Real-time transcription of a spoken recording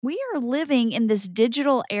We are living in this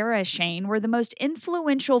digital era, Shane, where the most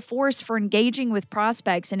influential force for engaging with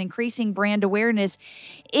prospects and increasing brand awareness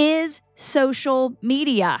is social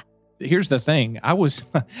media. Here's the thing. I was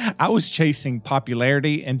chasing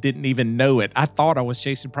popularity and didn't even know it. I thought I was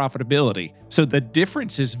chasing profitability. So the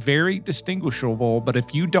difference is very distinguishable, but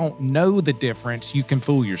if you don't know the difference, you can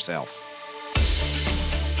fool yourself.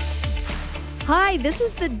 Hi, this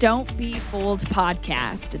is the Don't Be Fooled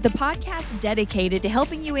podcast, the podcast dedicated to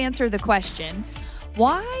helping you answer the question,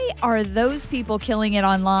 why are those people killing it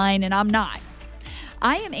online and I'm not?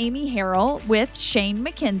 I am Amy Harrell with Shane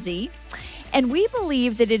McKenzie, and we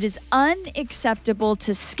believe that it is unacceptable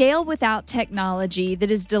to scale without technology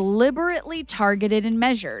that is deliberately targeted and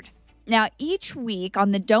measured. Now, each week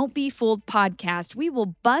on the Don't Be Fooled podcast, we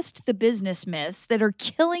will bust the business myths that are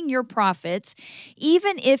killing your profits,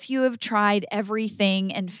 even if you have tried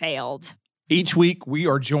everything and failed. Each week, we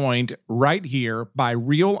are joined right here by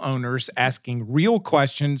real owners asking real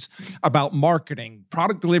questions about marketing,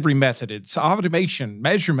 product delivery methods, automation,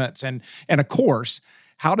 measurements, and of course,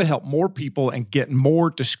 how to help more people and get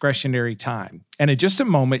more discretionary time. And in just a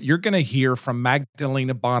moment, you're going to hear from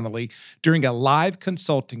Magdalena Bonnelly during a live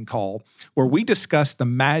consulting call where we discuss the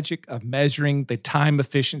magic of measuring the time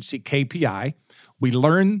efficiency KPI. We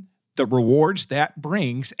learn the rewards that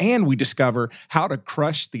brings, and we discover how to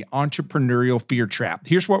crush the entrepreneurial fear trap.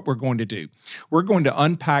 Here's what we're going to do. We're going to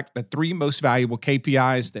unpack the 3 most valuable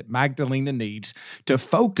KPIs that Magdalena needs to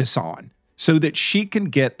focus on so that she can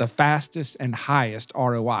get the fastest and highest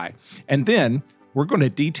ROI. And then we're going to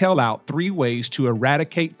detail out 3 ways to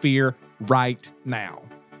eradicate fear right now.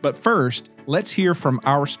 But first, let's hear from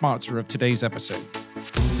our sponsor of today's episode.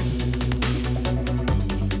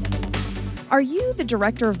 Are you the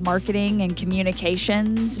director of marketing and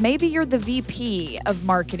communications? Maybe you're the VP of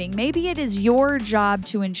marketing. Maybe it is your job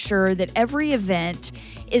to ensure that every event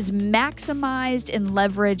is maximized and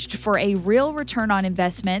leveraged for a real return on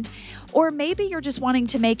investment. Or maybe you're just wanting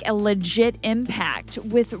to make a legit impact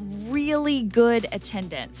with really good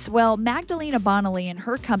attendance. Well, Magdalena Bonnelly and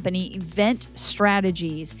her company, Event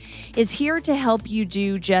Strategies, is here to help you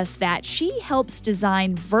do just that. She helps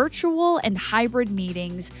design virtual and hybrid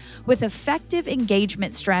meetings with effective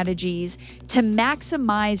engagement strategies to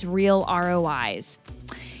maximize real ROIs.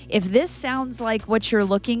 If this sounds like what you're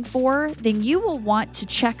looking for, then you will want to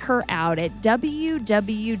check her out at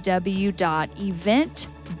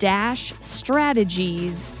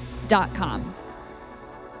www.event-strategies.com.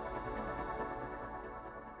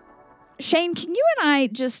 Shane, can you and I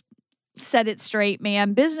just set it straight,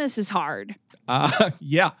 man? Business is hard.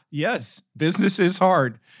 Yes, business is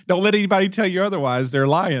hard. Don't let anybody tell you otherwise. They're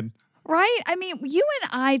lying. Right? I mean, you and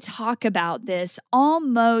I talk about this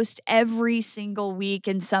almost every single week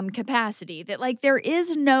in some capacity, that like there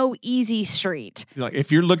is no easy street. Like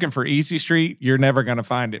if you're looking for easy street, you're never going to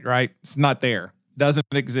find it, right? It's not there. Doesn't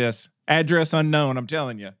exist. Address unknown, I'm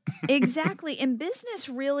telling you. Exactly. And business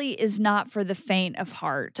really is not for the faint of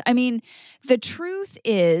heart. I mean, the truth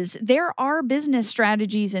is there are business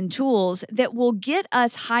strategies and tools that will get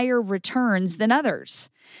us higher returns than others.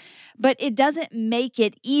 But it doesn't make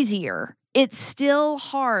it easier. It's still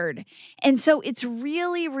hard. And so it's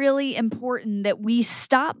really, really important that we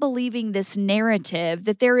stop believing this narrative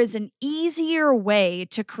that there is an easier way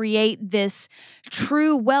to create this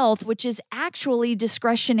true wealth, which is actually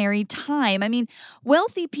discretionary time. I mean,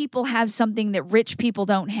 wealthy people have something that rich people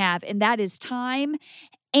don't have, and that is time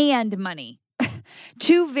and money.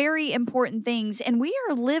 2 very important things. And we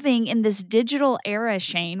are living in this digital era,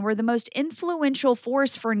 Shane, where the most influential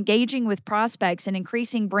force for engaging with prospects and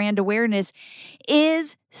increasing brand awareness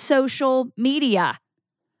is social media.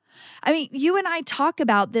 I mean, you and I talk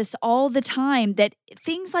about this all the time, that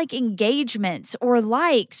things like engagements or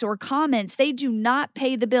likes or comments, they do not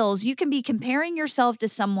pay the bills. You can be comparing yourself to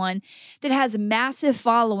someone that has a massive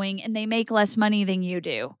following and they make less money than you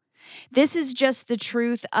do. This is just the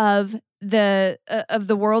truth of the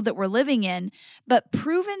world that we're living in, but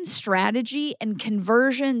proven strategy and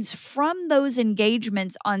conversions from those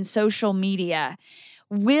engagements on social media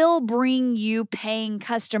will bring you paying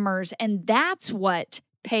customers, and that's what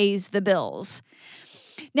pays the bills.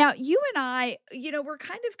 Now, you and I, we're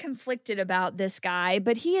kind of conflicted about this guy,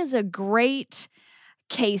 but he is a great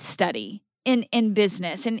case study in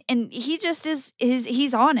business. And he just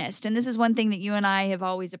he's honest. And this is one thing that you and I have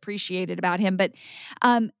always appreciated about him. But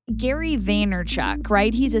Gary Vaynerchuk,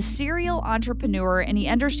 right? He's a serial entrepreneur and he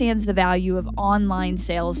understands the value of online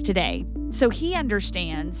sales today. So he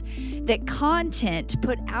understands that content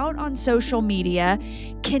put out on social media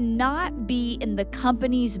cannot be in the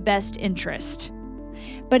company's best interest.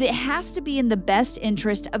 but it has to be in the best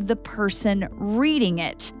interest of the person reading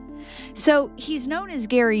it. So he's known as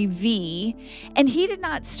Gary V, and he did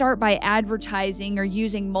not start by advertising or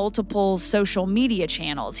using multiple social media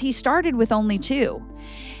channels. He started with only 2.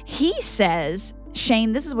 He says,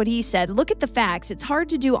 Shane, this is what he said, look at the facts. It's hard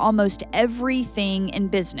to do almost everything in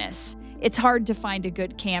business. It's hard to find a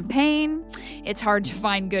good campaign. It's hard to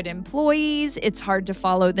find good employees. It's hard to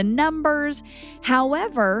follow the numbers.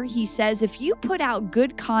 However, he says, if you put out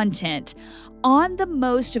good content on the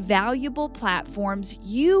most valuable platforms,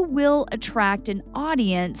 you will attract an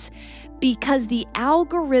audience because the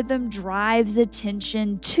algorithm drives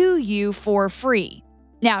attention to you for free.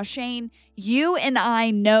 Now, Shane, you and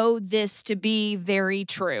I know this to be very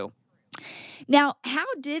true. Now, how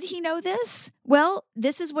did he know this? Well,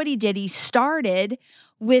 this is what he did. He started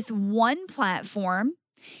with one platform.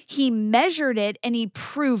 He measured it and he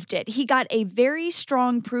proved it. He got a very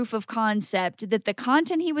strong proof of concept that the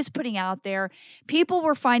content he was putting out there, people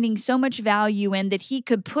were finding so much value in that he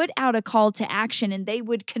could put out a call to action and they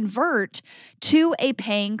would convert to a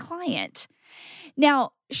paying client.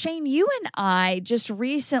 Now, Shane, you and I just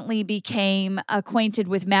recently became acquainted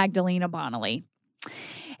with Magdalena Bonnelly.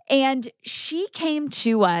 And she came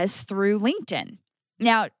to us through LinkedIn.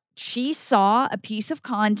 Now, she saw a piece of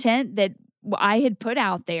content that I had put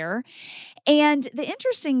out there. And the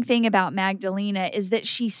interesting thing about Magdalena is that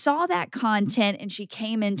she saw that content and she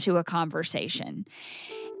came into a conversation.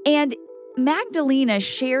 And Magdalena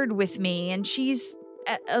shared with me, and she's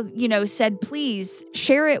said, please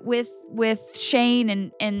share it with Shane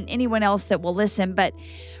and anyone else that will listen. But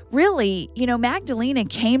really, Magdalena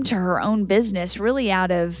came to her own business really out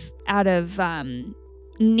of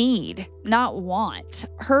need, not want.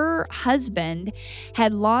 Her husband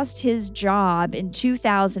had lost his job in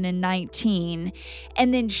 2019,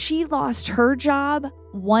 and then she lost her job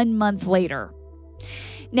 1 month later.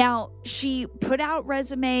 Now, she put out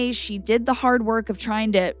resumes, she did the hard work of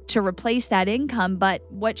trying to replace that income, but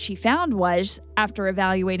what she found was, after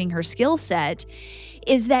evaluating her skill set,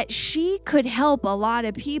 is that she could help a lot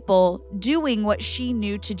of people doing what she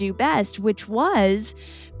knew to do best, which was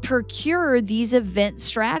procure these event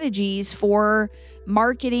strategies for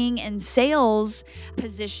marketing and sales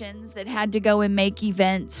positions that had to go and make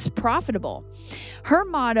events profitable. Her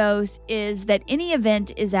motto is that any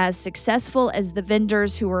event is as successful as the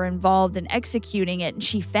vendors who are involved in executing it. And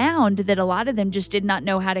she found that a lot of them just did not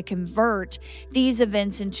know how to convert these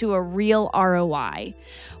events into a real ROI.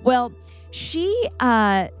 Well, she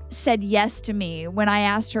said yes to me when I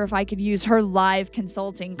asked her if I could use her live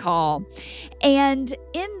consulting call. And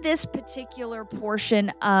in this particular portion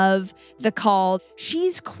of the call,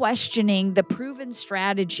 she's questioning the proven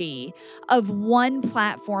strategy of one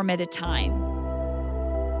platform at a time.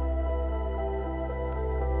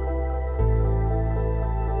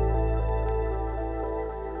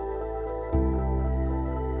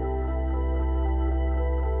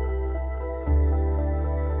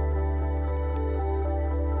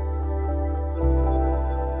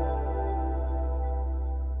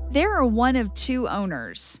 There are one of 2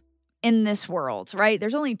 owners in this world, right?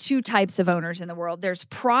 There's only 2 types of owners in the world. There's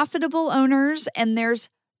profitable owners and there's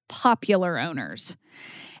popular owners.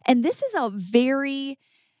 And this is a very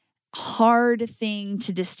hard thing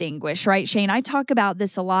to distinguish, right, Shane? I talk about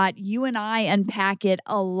this a lot. You and I unpack it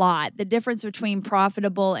a lot, the difference between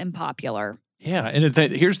profitable and popular. Yeah, and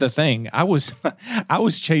here's the thing. I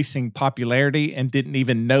was chasing popularity and didn't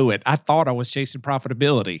even know it. I thought I was chasing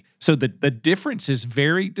profitability. So the difference is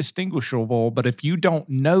very distinguishable, but if you don't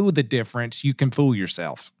know the difference, you can fool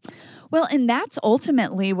yourself. Well, and that's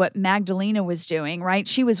ultimately what Magdalena was doing, right?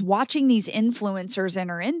 She was watching these influencers in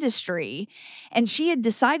her industry, and she had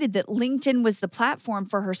decided that LinkedIn was the platform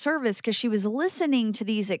for her service because she was listening to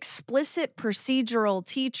these explicit procedural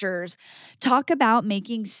teachers talk about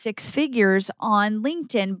making 6 figures on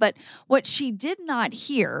LinkedIn. But what she did not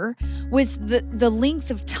hear was the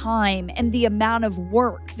length of time and the amount of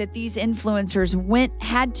work that these influencers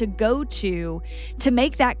had to go to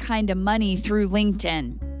make that kind of money through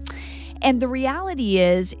LinkedIn. And the reality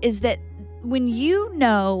is that when you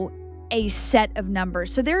know a set of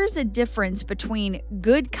numbers, so there is a difference between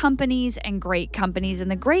good companies and great companies,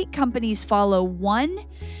 and the great companies follow 1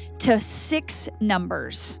 to 6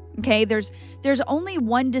 numbers. Okay, there's only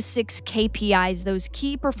 1 to 6 KPIs, those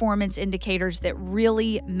key performance indicators that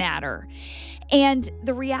really matter. And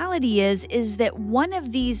the reality is that one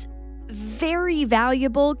of these very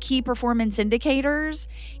valuable key performance indicators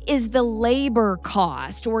is the labor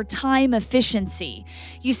cost or time efficiency.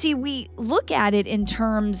 You see, we look at it in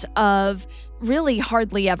terms of really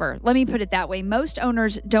hardly ever. Let me put it that way. Most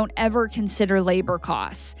owners don't ever consider labor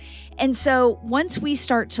costs. And so once we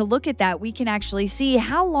start to look at that, we can actually see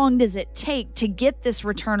how long does it take to get this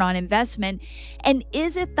return on investment, and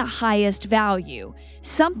is it the highest value?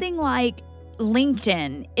 Something like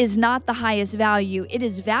LinkedIn is not the highest value. It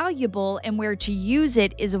is valuable, and where to use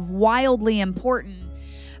it is wildly important.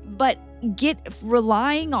 But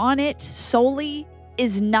relying on it solely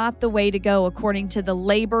is not the way to go according to the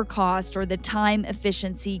labor cost or the time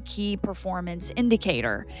efficiency key performance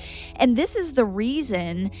indicator. And this is the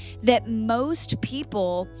reason that most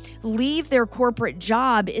people leave their corporate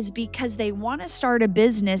job, is because they want to start a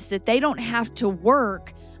business that they don't have to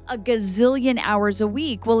work a gazillion hours a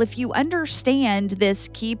week. Well, if you understand this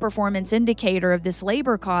key performance indicator of this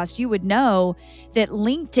labor cost, you would know that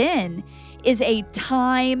LinkedIn is a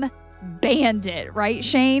time bandit, right,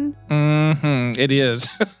 Shane? It is.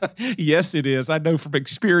 Yes, it is. I know from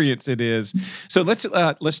experience it is. So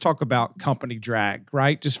let's talk about company drag,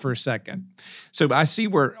 right? Just for a second. So I see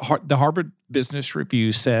where the Harvard Business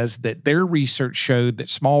Review says that their research showed that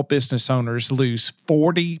small business owners lose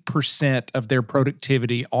 40% of their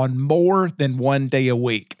productivity on more than one day a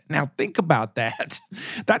week. Now think about that.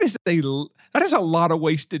 That is a lot of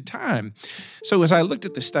wasted time. So as I looked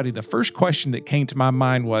at the study, the first question that came to my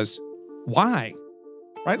mind was, why?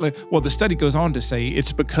 Right? Well, the study goes on to say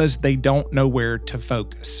it's because they don't know where to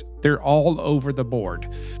focus. They're all over the board.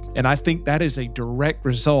 And I think that is a direct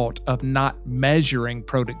result of not measuring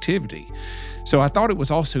productivity. So I thought it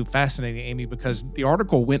was also fascinating, Amy, because the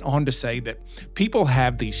article went on to say that people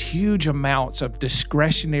have these huge amounts of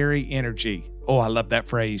discretionary energy. Oh, I love that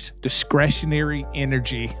phrase, discretionary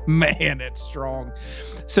energy. Man, it's strong.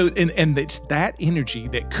 So, and it's that energy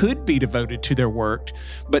that could be devoted to their work,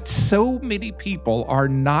 but so many people are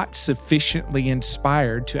not sufficiently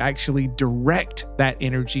inspired to actually direct that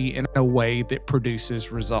energy in a way that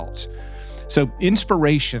produces results. So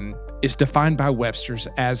inspiration is defined by Webster's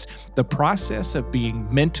as the process of being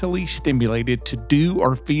mentally stimulated to do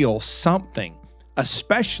or feel something,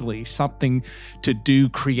 especially something to do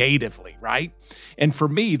creatively, right? And for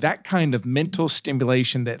me, that kind of mental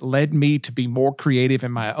stimulation that led me to be more creative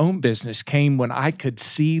in my own business came when I could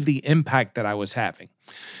see the impact that I was having.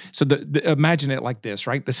 So imagine it like this,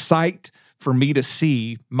 right? The sight for me to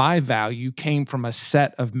see my value came from a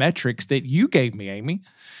set of metrics that you gave me, Amy.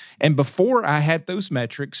 And before I had those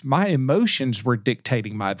metrics, my emotions were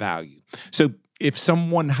dictating my value. So if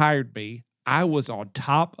someone hired me, I was on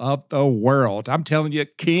top of the world. I'm telling you,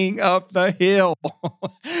 king of the hill.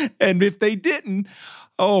 And if they didn't,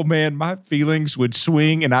 oh man, my feelings would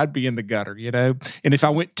swing and I'd be in the gutter, you know? And if I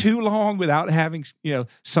went too long without having,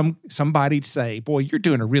 somebody say, boy, you're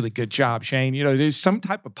doing a really good job, Shane, there's some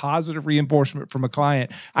type of positive reinforcement from a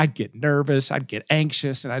client, I'd get nervous, I'd get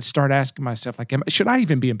anxious, and I'd start asking myself, like, should I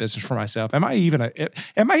even be in business for myself? Am I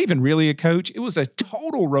even really a coach? It was a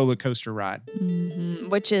total roller coaster ride. Mm-hmm.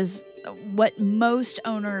 Which is what most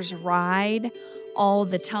owners ride all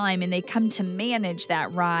the time, and they come to manage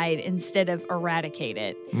that ride instead of eradicate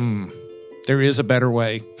it. There is a better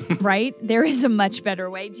way. Right? There is a much better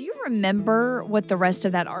way. Do you remember what the rest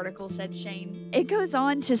of that article said, Shane? It goes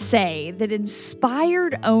on to say that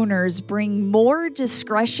inspired owners bring more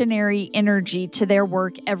discretionary energy to their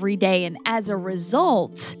work every day, and as a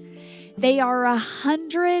result, they are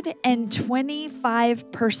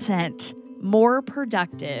 125% more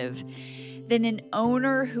productive than an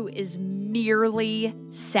owner who is merely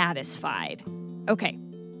satisfied. Okay,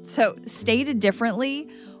 so stated differently,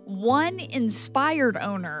 one inspired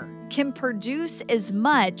owner can produce as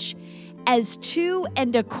much as 2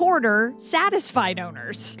 1/4 satisfied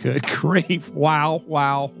owners. Good grief. Wow.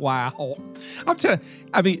 I'm telling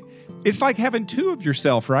you, it's like having two of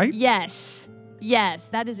yourself, right? Yes,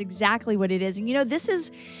 that is exactly what it is. And this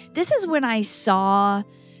is when I saw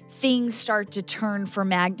things start to turn for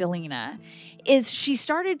Magdalena, is she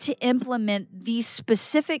started to implement these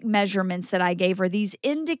specific measurements that I gave her, these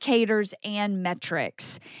indicators and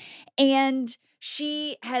metrics. And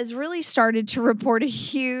she has really started to report a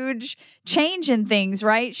huge change in things,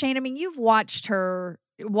 right, Shane? You've watched her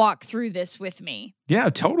walk through this with me. Yeah,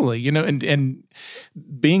 totally. And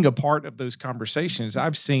being a part of those conversations,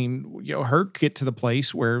 I've seen, her get to the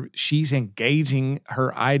place where she's engaging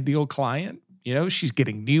her ideal client. She's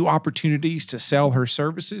getting new opportunities to sell her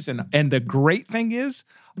services. And the great thing is,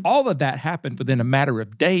 all of that happened within a matter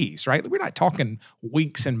of days, right? We're not talking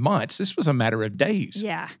weeks and months. This was a matter of days.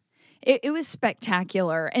 Yeah. It was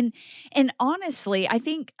spectacular. And honestly, I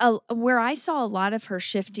think where I saw a lot of her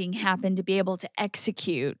shifting happen to be able to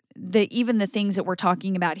execute even the things that we're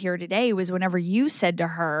talking about here today was whenever you said to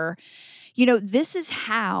her, this is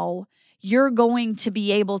how you're going to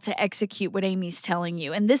be able to execute what Amy's telling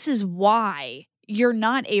you. And this is why you're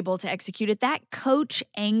not able to execute it. That coach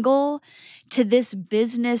angle to this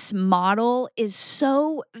business model is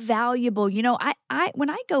so valuable. I when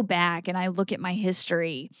I go back and I look at my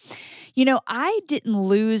history, I didn't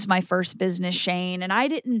lose my first business, Shane, and I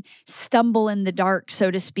didn't stumble in the dark,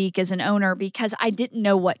 so to speak, as an owner because I didn't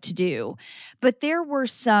know what to do. But there were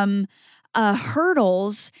some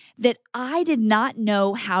hurdles that I did not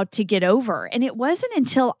know how to get over. And it wasn't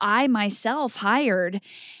until I myself hired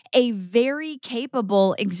a very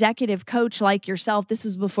capable executive coach like yourself, this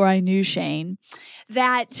was before I knew Shane,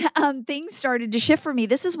 that things started to shift for me.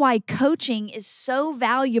 This is why coaching is so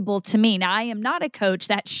valuable to me. Now, I am not a coach,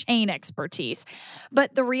 that's Shane expertise.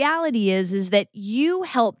 But the reality is that you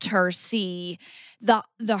helped her see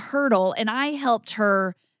the hurdle and I helped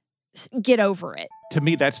her get over it. To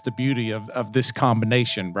me, that's the beauty of this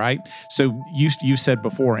combination, right? So you said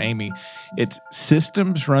before, Amy, it's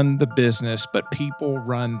systems run the business, but people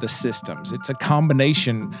run the systems. It's a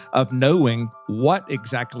combination of knowing what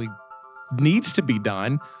exactly needs to be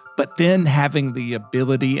done, but then having the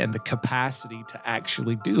ability and the capacity to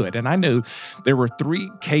actually do it. And I know there were 3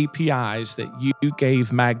 KPIs that you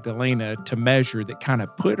gave Magdalena to measure that kind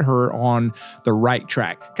of put her on the right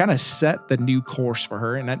track, kind of set the new course for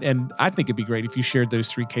her. And I think it'd be great if you shared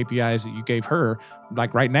those 3 KPIs that you gave her,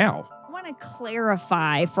 like right now. I want to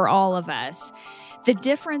clarify for all of us the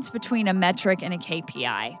difference between a metric and a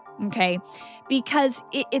KPI, okay? Because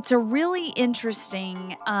it's a really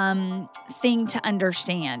interesting thing to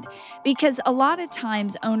understand, because a lot of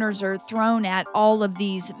times owners are thrown at all of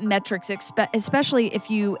these metrics, especially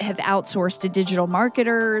if you have outsourced to digital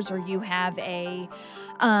marketers or you have a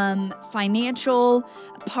financial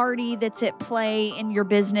party that's at play in your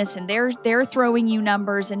business and they're throwing you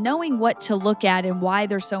numbers, and knowing what to look at and why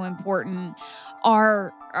they're so important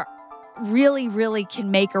are really, really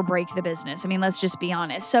can make or break the business. I mean, let's just be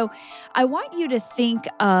honest. So I want you to think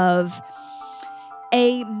of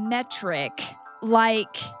a metric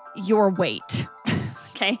like your weight.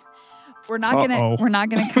 Okay. We're not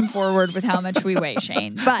gonna come forward with how much we weigh,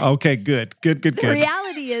 Shane. But okay, good. The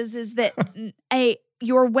reality is that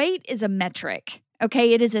your weight is a metric.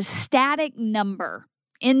 Okay, it is a static number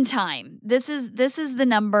in time. This is the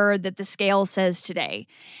number that the scale says today.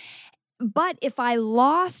 But if I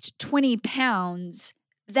lost 20 pounds,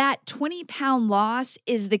 that 20-pound loss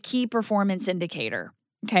is the key performance indicator.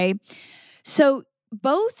 Okay, so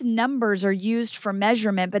both numbers are used for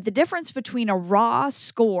measurement, but the difference between a raw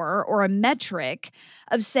score or a metric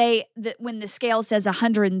of, say, that when the scale says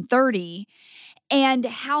 130 and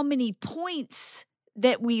how many points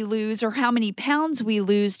that we lose or how many pounds we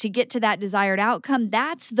lose to get to that desired outcome,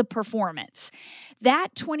 that's the performance. That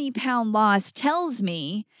 20-pound loss tells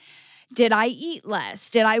me, did I eat less?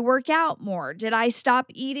 Did I work out more? Did I stop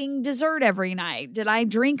eating dessert every night? Did I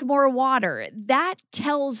drink more water? That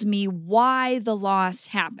tells me why the loss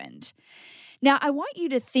happened. Now, I want you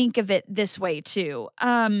to think of it this way too.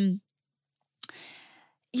 Have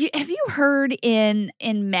you heard in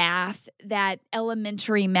math that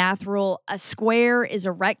elementary math rule, a square is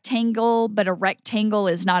a rectangle, but a rectangle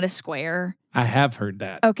is not a square? I have heard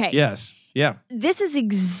that. Okay. Yes. Yeah. This is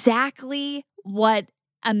exactly what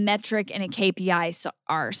a metric and a KPI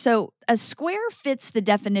are. So a square fits the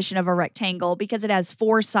definition of a rectangle because it has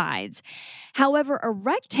 4 sides. However, a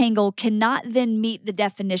rectangle cannot then meet the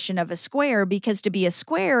definition of a square, because to be a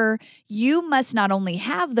square, you must not only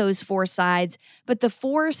have those 4 sides, but the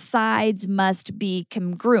 4 sides must be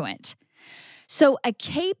congruent. So a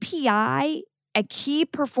KPI, a key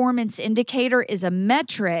performance indicator, is a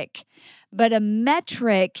metric, but a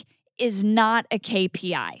metric is not a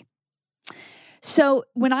KPI. So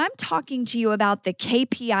when I'm talking to you about the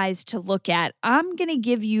KPIs to look at, I'm going to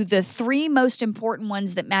give you the 3 most important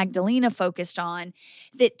ones that Magdalena focused on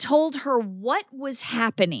that told her what was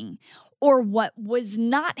happening or what was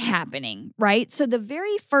not happening, right? So the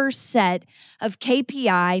very first set of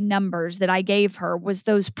KPI numbers that I gave her was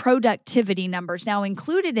those productivity numbers. Now,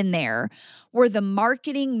 included in there were the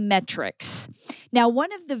marketing metrics. Now,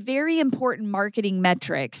 one of the very important marketing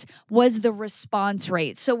metrics was the response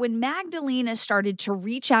rate. So when Magdalena started to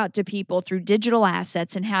reach out to people through digital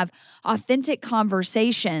assets and have authentic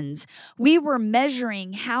conversations, we were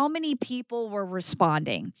measuring how many people were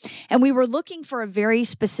responding. And we were looking for a very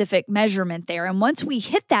specific measure. measurement there. And once we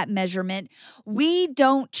hit that measurement, we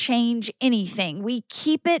don't change anything. We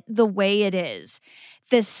keep it the way it is.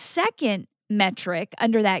 The second metric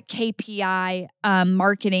under that KPI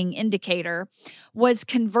marketing indicator was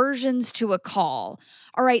conversions to a call.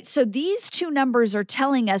 All right, so these two numbers are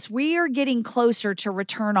telling us we are getting closer to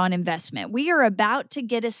return on investment. We are about to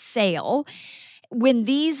get a sale when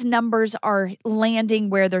these numbers are landing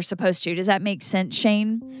where they're supposed to. Does that make sense,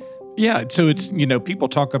 Shane? Yeah, so it's, people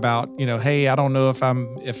talk about, hey, I don't know if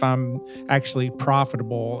I'm actually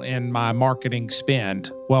profitable in my marketing spend.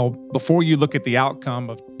 Well, before you look at the outcome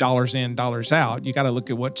of dollars in, dollars out, you got to look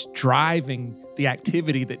at what's driving the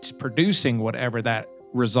activity that's producing whatever that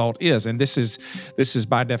result is. And this is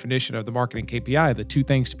by definition of the marketing KPI, the two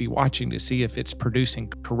things to be watching to see if it's producing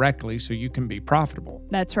correctly so you can be profitable.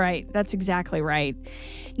 That's right. That's exactly right.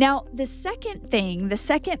 Now, the second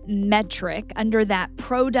metric under that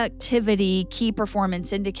productivity key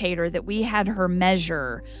performance indicator that we had her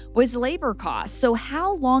measure was labor costs. So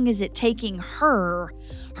how long is it taking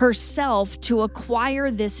herself to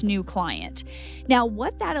acquire this new client? Now,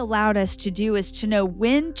 what that allowed us to do is to know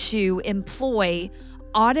when to employ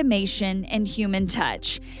automation and human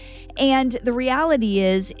touch. And the reality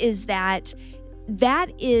is that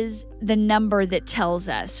is the number that tells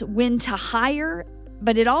us when to hire,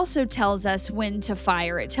 but it also tells us when to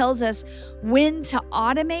fire. It tells us when to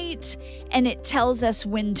automate, and it tells us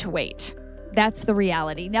when to wait. That's the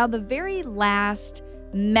reality. Now, the very last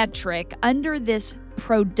metric under this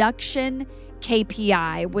production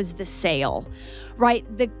KPI was the sale, right?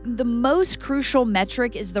 The most crucial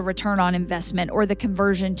metric is the return on investment or the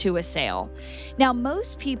conversion to a sale. Now,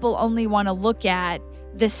 most people only want to look at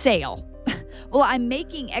the sale. Well, I'm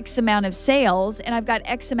making X amount of sales and I've got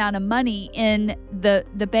X amount of money in the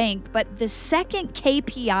bank. But the second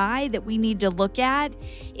KPI that we need to look at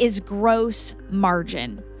is gross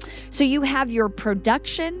margin. So you have your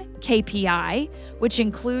production KPI, which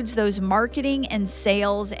includes those marketing and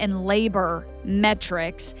sales and labor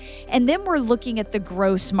metrics. And then we're looking at the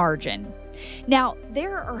gross margin. Now,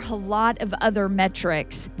 there are a lot of other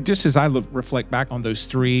metrics. Just as I reflect back on those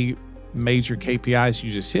three major KPIs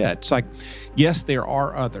you just hit, it's like, yes, there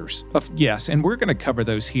are others. Yes, and we're going to cover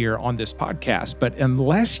those here on this podcast. But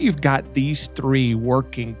unless you've got these three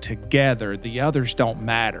working together, the others don't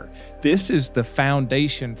matter. This is the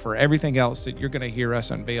foundation for everything else that you're going to hear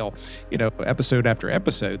us unveil, episode after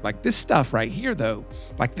episode. Like this stuff right here, though,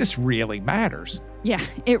 like this really matters. Yeah,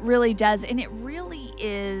 it really does. And it really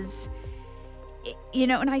is.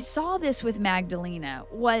 And I saw this with Magdalena,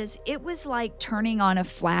 it was like turning on a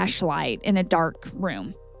flashlight in a dark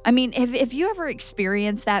room. I mean, if you ever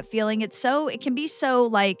experienced that feeling, it can be so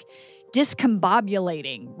like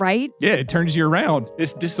discombobulating, right? Yeah, it turns you around.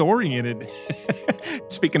 It's disoriented.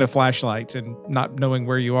 Speaking of flashlights and not knowing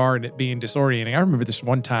where you are and it being disorienting, I remember this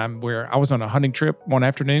one time where I was on a hunting trip one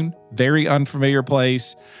afternoon, very unfamiliar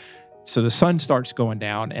place. So the sun starts going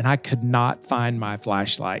down and I could not find my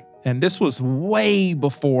flashlight. And this was way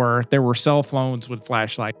before there were cell phones with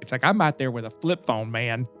flashlights. It's like I'm out there with a flip phone,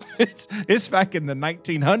 man. It's back in the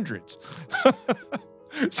 1900s.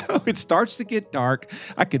 So it starts to get dark.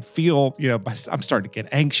 I could feel, I'm starting to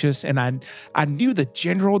get anxious. And I knew the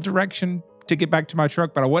general direction to get back to my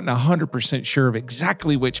truck, but I wasn't 100% sure of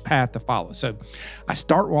exactly which path to follow. So I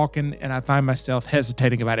start walking and I find myself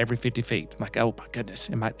hesitating about every 50 feet. I'm like, oh my goodness,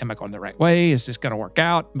 am I going the right way? Is this going to work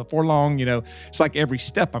out? Before long, it's like every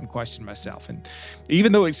step I'm questioning myself. And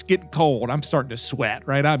even though it's getting cold, I'm starting to sweat,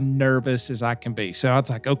 right? I'm nervous as I can be. So I was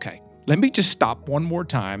like, okay, let me just stop one more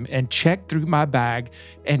time and check through my bag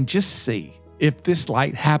and just see if this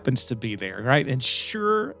light happens to be there, right? And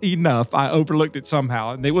sure enough, I overlooked it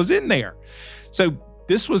somehow and it was in there. So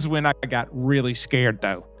this was when I got really scared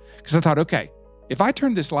though, because I thought, okay, if I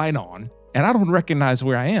turn this light on and I don't recognize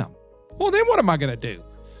where I am, well, then what am I going to do?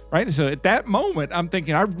 Right? So at that moment, I'm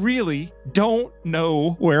thinking, I really don't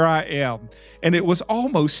know where I am. And it was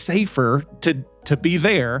almost safer to be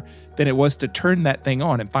there than it was to turn that thing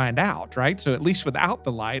on and find out, right? So at least without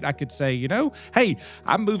the light, I could say, hey,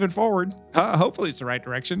 I'm moving forward. Hopefully it's the right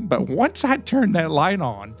direction. But once I turned that light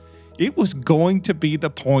on, it was going to be the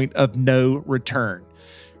point of no return,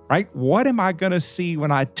 right? What am I going to see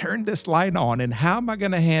when I turn this light on, and how am I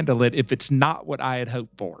going to handle it if it's not what I had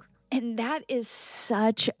hoped for? And that is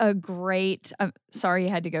such a great, I'm sorry you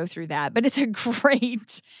had to go through that, but it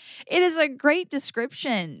is a great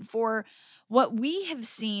description for what we have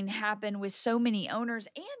seen happen with so many owners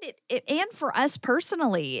and for us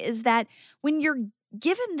personally, is that when you're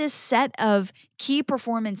given this set of key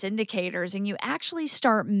performance indicators and you actually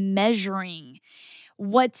start measuring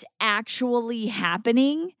what's actually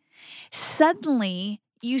happening, suddenly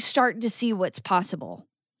you start to see what's possible.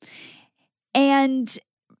 And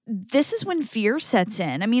this is when fear sets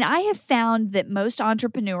in. I mean, I have found that most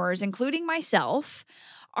entrepreneurs, including myself,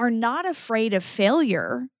 are not afraid of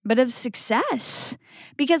failure, but of success.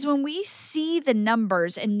 Because when we see the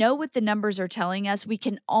numbers and know what the numbers are telling us, we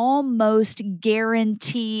can almost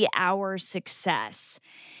guarantee our success.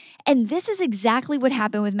 And this is exactly what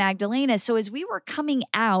happened with Magdalena. So as we were coming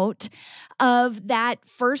out of that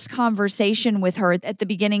first conversation with her at the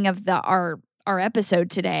beginning of our episode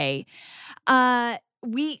today,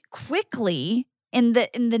 we quickly, in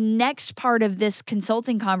the next part of this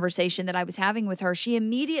consulting conversation that I was having with her, she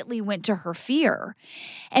immediately went to her fear.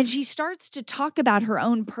 And she starts to talk about her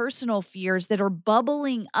own personal fears that are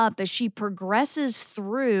bubbling up as she progresses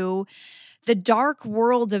through the dark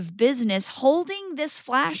world of business, holding this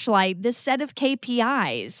flashlight, this set of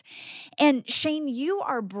KPIs. And Shane, you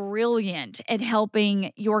are brilliant at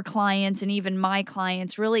helping your clients and even my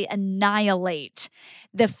clients really annihilate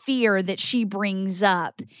the fear that she brings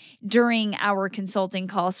up during our consulting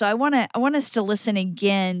call. So I want us to listen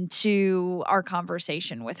again to our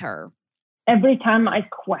conversation with her. Every time I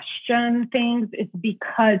question things, it's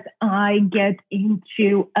because I get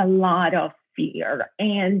into a lot of fear,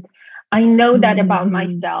 and I know that about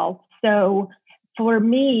myself. So for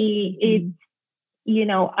me, it's,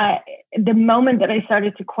 the moment that I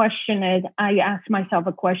started to question it, I asked myself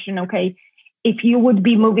a question. Okay, if you would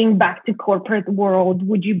be moving back to corporate world,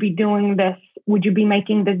 would you be doing this? Would you be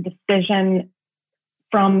making this decision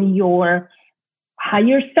from your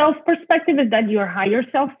higher self perspective? Is that your higher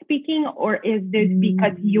self speaking? Or is this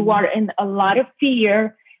because you are in a lot of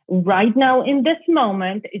fear right now in this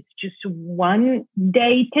moment? It's just one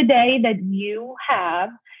day today that you have,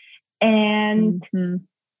 and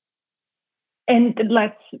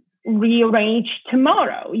let's rearrange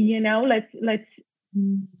tomorrow.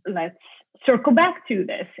 Let's circle back to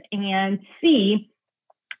this and see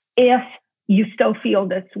if you still feel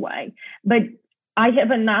this way. But I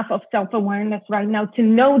have enough of self-awareness right now to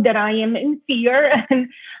know that I am in fear, and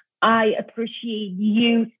I appreciate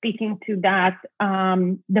you speaking to that,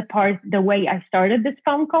 the way I started this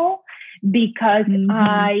phone call, because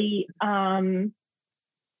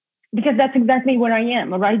because that's exactly where I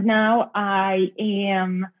am right now. I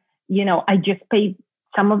am, I just paid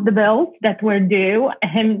some of the bills that were due,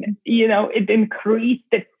 and, it increased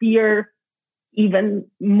the fear even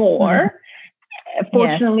more.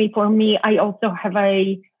 Fortunately for me, I also have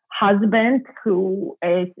a husband who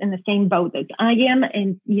is in the same boat as I am.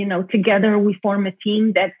 And, together we form a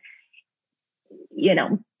team that,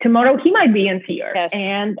 tomorrow he might be in fear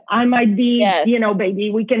and I might be,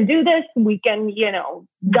 baby, we can do this. We can,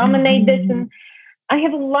 dominate this. And I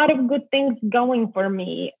have a lot of good things going for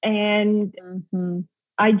me. And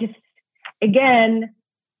I just, again,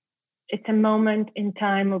 it's a moment in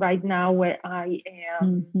time right now where I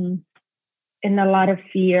am in a lot of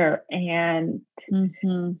fear, and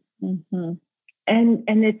and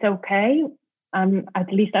it's okay.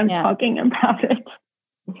 At least I'm talking about it.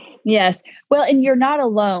 Yes. Well, and you're not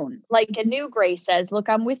alone. Like Anu Gray says, look,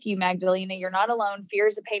 I'm with you, Magdalena. You're not alone. Fear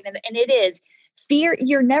is a pain. And it is fear.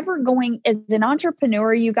 You're never going, as an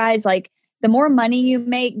entrepreneur, you guys, like the more money you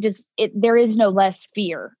make, there is no less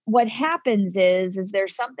fear. What happens is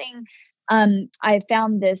there's something, I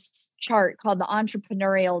found this chart called the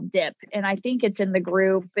entrepreneurial dip, and I think it's in the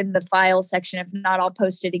group in the file section. If not, I'll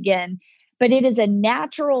post it again. But it is a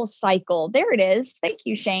natural cycle. There it is. Thank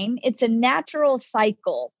you, Shane. It's a natural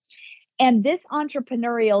cycle. And this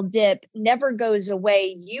entrepreneurial dip never goes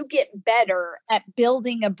away. You get better at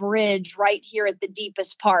building a bridge right here at the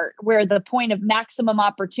deepest part, where the point of maximum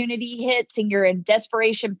opportunity hits and you're in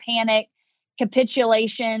desperation, panic,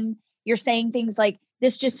 capitulation. You're saying things like,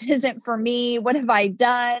 this just isn't for me. What have I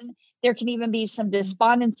done? There can even be some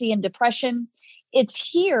despondency and depression. It's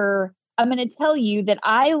here. I'm going to tell you that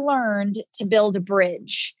I learned to build a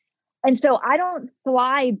bridge. And so I don't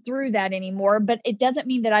slide through that anymore, but it doesn't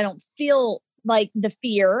mean that I don't feel like the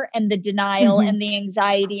fear and the denial and the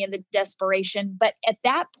anxiety and the desperation. But at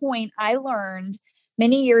that point, I learned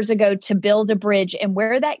many years ago to build a bridge. And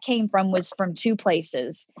where that came from was from two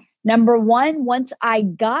places. Number one, once I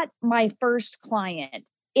got my first client,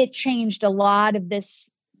 it changed a lot of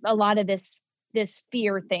this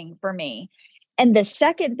fear thing for me. And the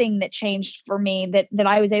second thing that changed for me that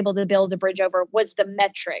I was able to build a bridge over was the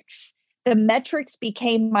metrics. The metrics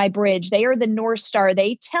became my bridge. They are the North Star.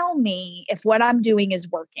 They tell me if what I'm doing is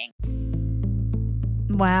working.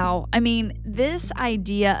 Wow. I mean, this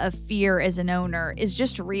idea of fear as an owner is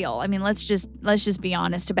just real. I mean, let's just be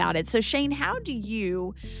honest about it. So Shane, how do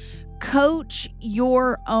you coach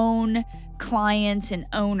your own clients and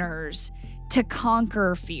owners to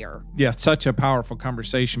conquer fear. Yeah, such a powerful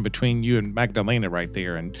conversation between you and Magdalena right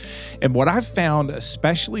there. And what I've found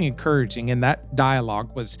especially encouraging in that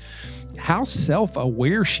dialogue was how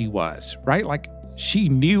self-aware she was, right? Like she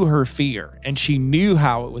knew her fear and she knew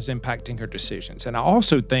how it was impacting her decisions. And I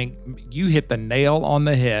also think you hit the nail on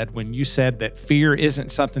the head when you said that fear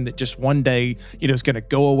isn't something that just one day, is going to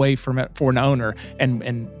go away from it for an owner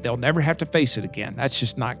and they'll never have to face it again. That's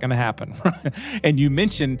just not going to happen. And you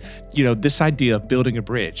mentioned, this idea of building a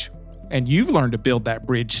bridge. And you've learned to build that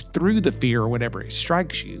bridge through the fear whenever it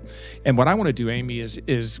strikes you. And what I want to do, Amy,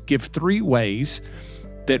 is give 3 ways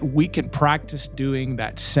that we can practice doing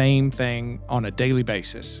that same thing on a daily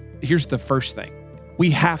basis. Here's the first thing.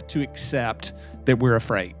 We have to accept that we're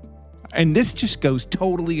afraid. And this just goes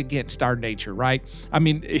totally against our nature, right? I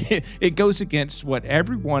mean, it goes against what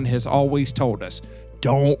everyone has always told us.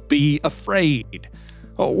 Don't be afraid.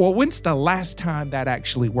 Oh, well, when's the last time that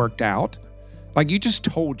actually worked out? Like you just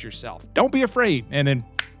told yourself, don't be afraid. And then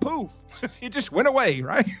poof, it just went away,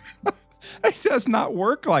 right? It does not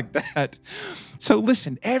work like that. So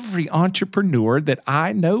listen, every entrepreneur that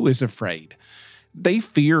I know is afraid. They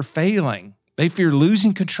fear failing. They fear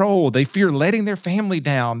losing control. They fear letting their family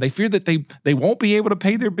down. They fear that they won't be able to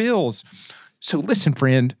pay their bills. So listen,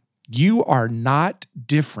 friend, you are not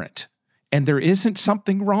different. And there isn't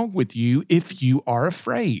something wrong with you if you are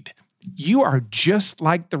afraid. You are just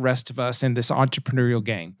like the rest of us in this entrepreneurial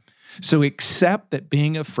game. So accept that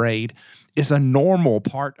being afraid is a normal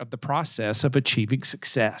part of the process of achieving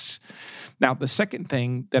success. Now, the second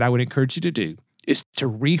thing that I would encourage you to do is to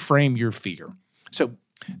reframe your fear. So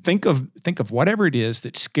think of whatever it is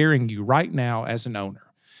that's scaring you right now as an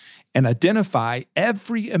owner and identify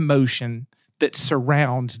every emotion that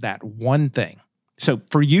surrounds that one thing. So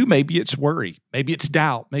for you, maybe it's worry, maybe it's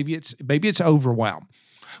doubt, maybe it's overwhelm.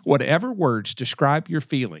 Whatever words describe your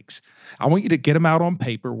feelings, I want you to get them out on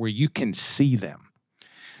paper where you can see them.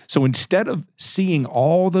 So instead of seeing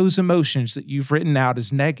all those emotions that you've written out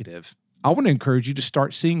as negative, I want to encourage you to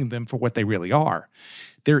start seeing them for what they really are.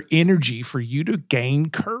 They're energy for you to gain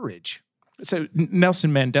courage. So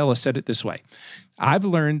Nelson Mandela said it this way: I've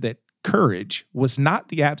learned that courage was not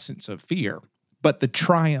the absence of fear, but the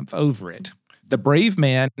triumph over it. The brave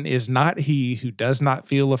man is not he who does not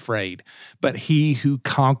feel afraid, but he who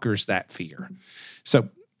conquers that fear. So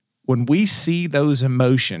when we see those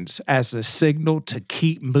emotions as a signal to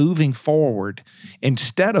keep moving forward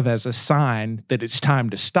instead of as a sign that it's time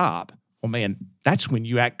to stop, well, man, that's when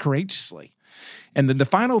you act courageously. And then the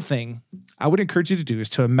final thing I would encourage you to do is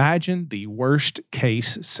to imagine the worst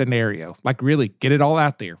case scenario. Like really get it all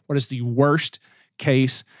out there. What is the worst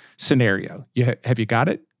case scenario? Have you got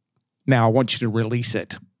it? Now I want you to release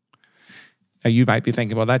it. Now you might be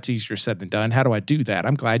thinking, well, that's easier said than done. How do I do that?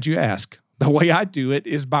 I'm glad you asked. The way I do it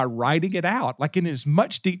is by writing it out, like in as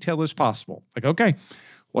much detail as possible. Like, okay,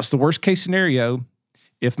 what's the worst case scenario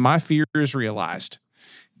if my fear is realized?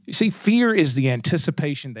 You see, fear is the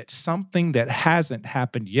anticipation that something that hasn't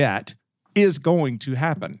happened yet is going to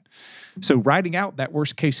happen. So writing out that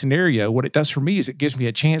worst case scenario, what it does for me is it gives me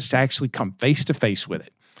a chance to actually come face to face with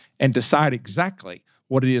it and decide exactly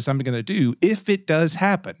what it is I'm going to do if it does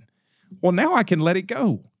happen. Well, now I can let it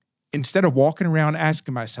go. Instead of walking around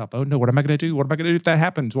asking myself, oh no, what am I going to do? What am I going to do if that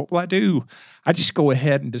happens? What will I do? I just go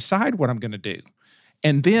ahead and decide what I'm going to do.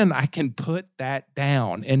 And then I can put that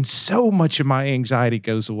down. And so much of my anxiety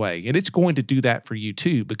goes away. And it's going to do that for you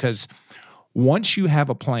too, because once you have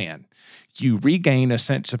a plan, you regain a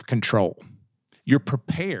sense of control. You're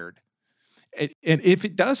prepared. And if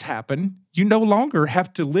it does happen, you no longer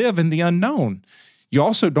have to live in the unknown. You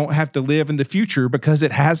also don't have to live in the future because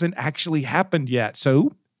it hasn't actually happened yet.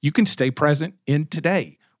 So you can stay present in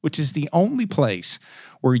today, which is the only place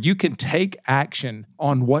where you can take action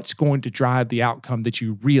on what's going to drive the outcome that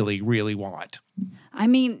you really, really want. I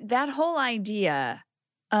mean, that whole idea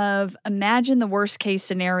of imagine the worst case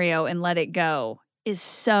scenario and let it go is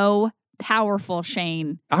so powerful,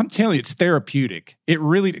 Shane. I'm telling you, it's therapeutic. It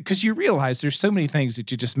really, because you realize there's so many things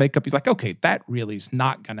that you just make up. You're like, okay, that really is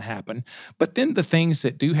not going to happen. But then the things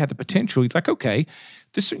that do have the potential, you're like, okay,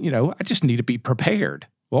 this, I just need to be prepared.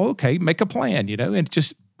 Well, okay, make a plan, and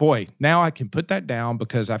just, boy, now I can put that down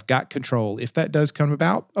because I've got control. If that does come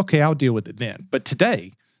about, okay, I'll deal with it then. But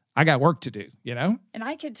today, I got work to do, And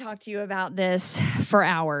I could talk to you about this for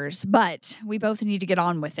hours, but we both need to get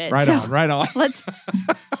on with it. Right on. Let's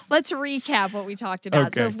recap what we talked about.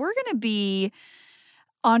 Okay. So if we're going to be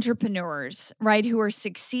entrepreneurs, right, who are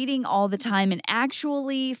succeeding all the time and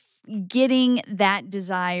actually getting that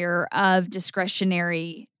desire of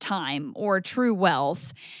discretionary time or true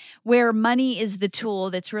wealth, where money is the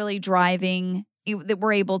tool that's really driving that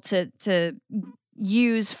we're able to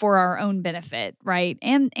use for our own benefit, right?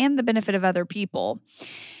 And the benefit of other people,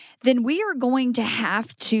 then we are going to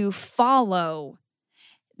have to follow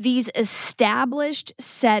these established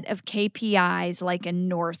set of KPIs like a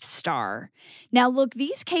North Star. Now, look,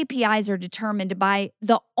 these KPIs are determined by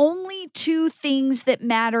the only two things that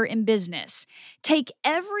matter in business. Take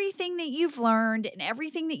everything that you've learned and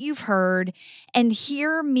everything that you've heard, and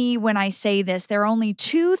hear me when I say this. There are only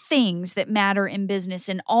two things that matter in business,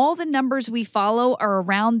 and all the numbers we follow are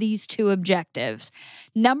around these two objectives.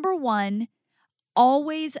 Number one,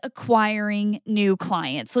 always acquiring new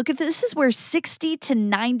clients. Look at this. This is where 60 to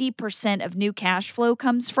 90% of new cash flow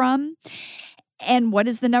comes from. And what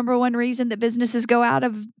is the number one reason that businesses go out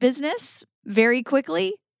of business very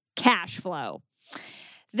quickly? Cash flow.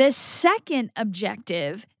 The second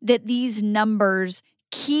objective that these numbers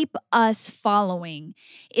keep us following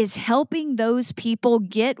is helping those people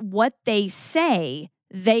get what they say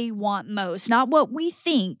they want most, not what we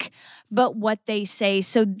think, but what they say.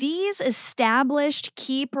 So these established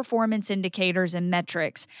key performance indicators and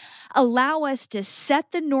metrics allow us to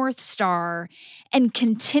set the North Star and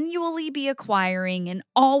continually be acquiring and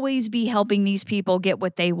always be helping these people get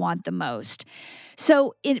what they want the most.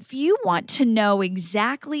 So if you want to know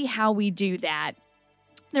exactly how we do that,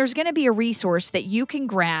 there's going to be a resource that you can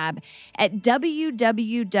grab at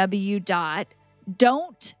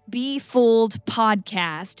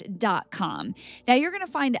www.don'tbefooledpodcast.com. Now, you're going to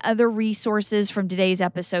find other resources from today's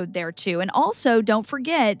episode there too. And also, don't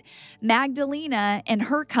forget Magdalena and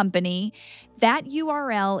her company. That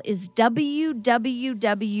URL is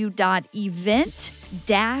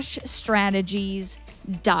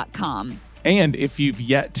www.event-strategies.com. And if you've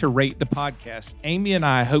yet to rate the podcast, Amy and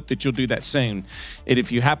I hope that you'll do that soon. And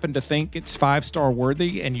if you happen to think it's 5-star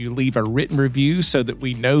worthy and you leave a written review so that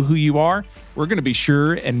we know who you are, we're going to be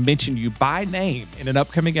sure and mention you by name in an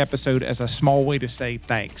upcoming episode as a small way to say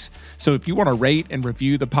thanks. So if you want to rate and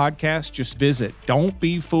review the podcast, just visit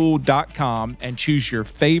don'tbefooled.com and choose your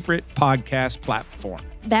favorite podcast platform.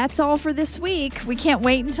 That's all for this week. We can't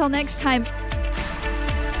wait until next time.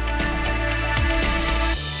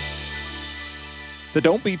 The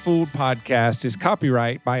Don't Be Fooled podcast is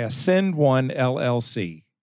copyright by Ascend One LLC.